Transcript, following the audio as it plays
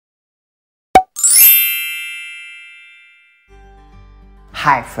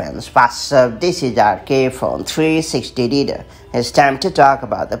Hi friends, what's up? This is our Phone 360 reader. It's time to talk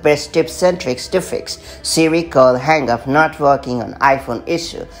about the best tips and tricks to fix Siri call hang-up not working on iPhone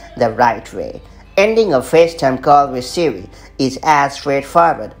issue the right way. Ending a FaceTime call with Siri is as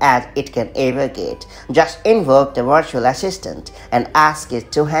straightforward as it can ever get. Just invoke the virtual assistant and ask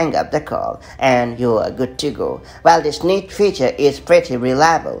it to hang up the call and you are good to go. While this neat feature is pretty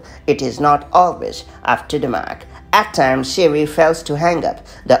reliable, it is not always up to the mark. At times, Siri fails to hang up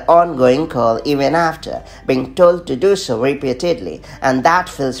the ongoing call even after being told to do so repeatedly, and that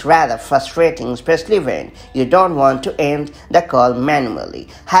feels rather frustrating, especially when you don't want to end the call manually.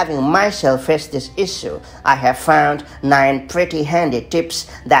 Having myself faced this issue, I have found 9 pretty handy tips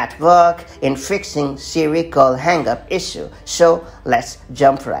that work in fixing Siri call hang-up issue, so let's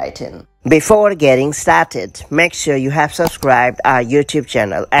jump right in. Before getting started, make sure you have subscribed our YouTube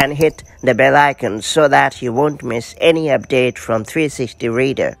channel and hit the bell icon so that you won't miss any update from 360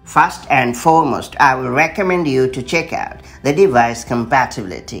 Reader. First and foremost, I will recommend you to check out the device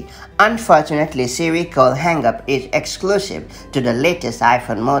compatibility. Unfortunately, Siri call hang-up is exclusive to the latest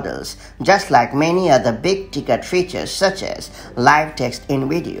iPhone models. Just like many other big-ticket features such as live text in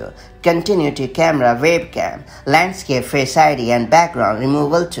video, continuity camera webcam, landscape face ID and background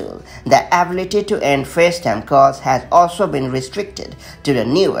removal tool, the ability to end FaceTime calls has also been restricted to the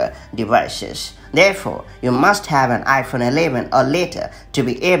newer devices. Therefore, you must have an iPhone 11 or later to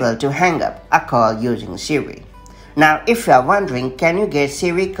be able to hang up a call using Siri. Now, if you are wondering, can you get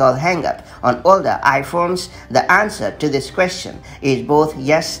Siri call hang-up on older iPhones? The answer to this question is both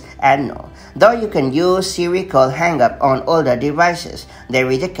yes and no. Though you can use Siri call hang-up on older devices,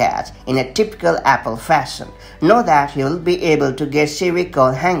 there is a catch in a typical Apple fashion. Know that you will be able to get Siri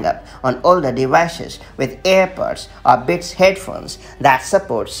call hang-up on older devices with AirPods or Beats headphones that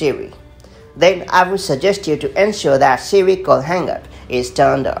support Siri. Then I would suggest you to ensure that Siri call hang-up is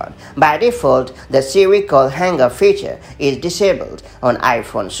turned on. By default, the Siri call hang-up feature is disabled on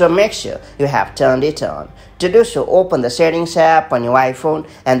iPhone, so make sure you have turned it on. To do so, open the Settings app on your iPhone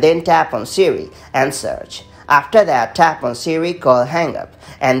and then tap on Siri and search. After that, tap on Siri call hang-up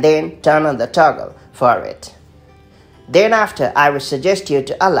and then turn on the toggle for it. Then after, I would suggest you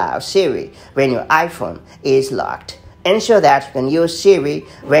to allow Siri when your iPhone is locked. Ensure that you can use Siri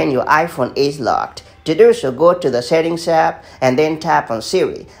when your iPhone is locked. To do so, go to the Settings app and then tap on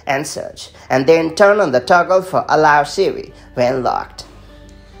Siri and search, and then turn on the toggle for Allow Siri when locked.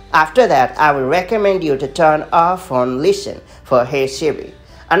 After that, I will recommend you to turn off on Listen for Hey Siri.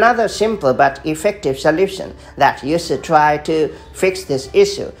 Another simple but effective solution that you should try to fix this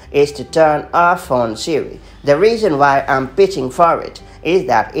issue is to turn off on Siri. The reason why I'm pitching for it is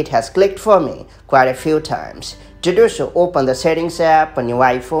that it has clicked for me quite a few times. To do so, open the Settings app on your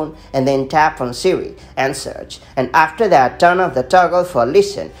iPhone and then tap on Siri and search. And after that, turn off the toggle for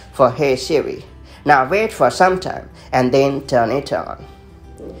Listen for Hey Siri. Now wait for some time and then turn it on.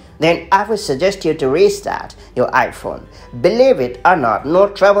 Then I would suggest you to restart your iPhone. Believe it or not, no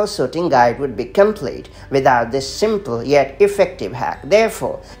troubleshooting guide would be complete without this simple yet effective hack.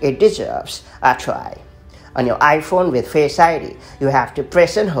 Therefore, it deserves a try. On your iPhone with Face ID, you have to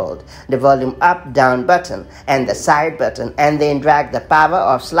press and hold the volume up down button and the side button and then drag the power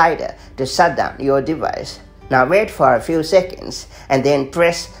off slider to shut down your device. Now wait for a few seconds and then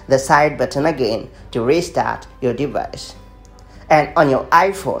press the side button again to restart your device. And on your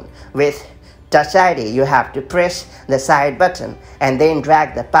iPhone with Touch ID, you have to press the side button and then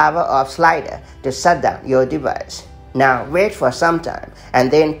drag the power off slider to shut down your device. Now wait for some time and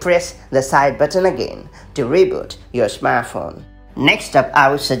then press the side button again to reboot your smartphone. Next up,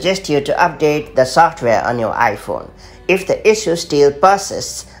 I would suggest you to update the software on your iPhone. If the issue still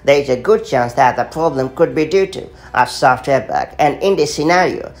persists, there is a good chance that the problem could be due to a software bug, and in this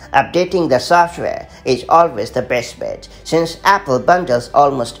scenario, updating the software is always the best bet. Since Apple bundles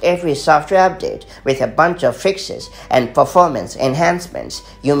almost every software update with a bunch of fixes and performance enhancements,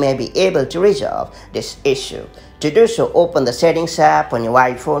 you may be able to resolve this issue. To do so, open the Settings app on your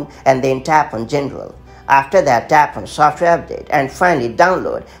iPhone and then tap on General. After that, tap on Software Update and finally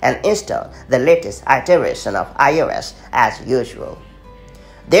download and install the latest iteration of iOS as usual.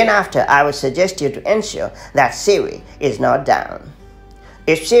 Then after, I would suggest you to ensure that Siri is not down.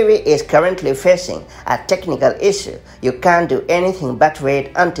 If Siri is currently facing a technical issue, you can't do anything but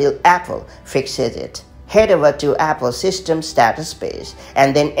wait until Apple fixes it. Head over to Apple System Status page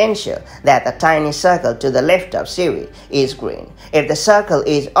and then ensure that the tiny circle to the left of Siri is green. If the circle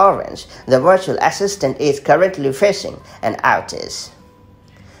is orange, the virtual assistant is currently facing an outage.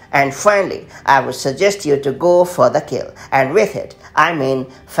 And finally, I would suggest you to go for the kill, and with it, I mean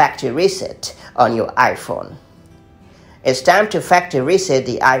factory reset on your iPhone. It's time to factory reset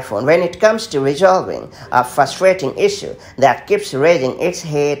the iPhone when it comes to resolving a frustrating issue that keeps raising its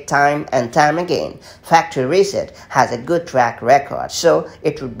head time and time again. Factory reset has a good track record, so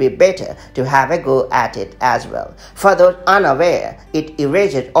it would be better to have a go at it as well. For those unaware, it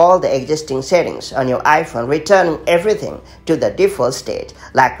erases all the existing settings on your iPhone, returning everything to the default state,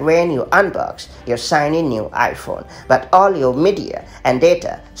 like when you unbox your shiny new iPhone, but all your media and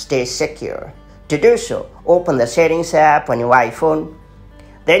data stays secure. To do so, open the Settings app on your iPhone.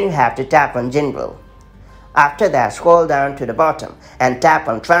 Then you have to tap on General. After that, scroll down to the bottom and tap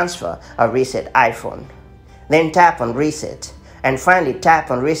on Transfer or Reset iPhone. Then tap on Reset. And finally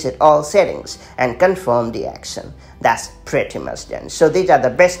tap on Reset All Settings and confirm the action. That's pretty much done. So these are the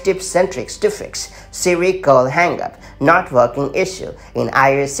best tips and tricks to fix Siri call Hangup not working issue in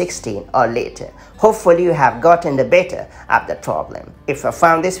iOS 16 or later. Hopefully you have gotten the better of the problem. If you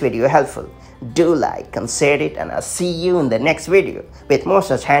found this video helpful, do like and share it, and I'll see you in the next video with more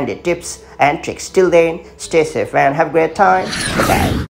such handy tips and tricks. Till then, stay safe and have a great time. Bye.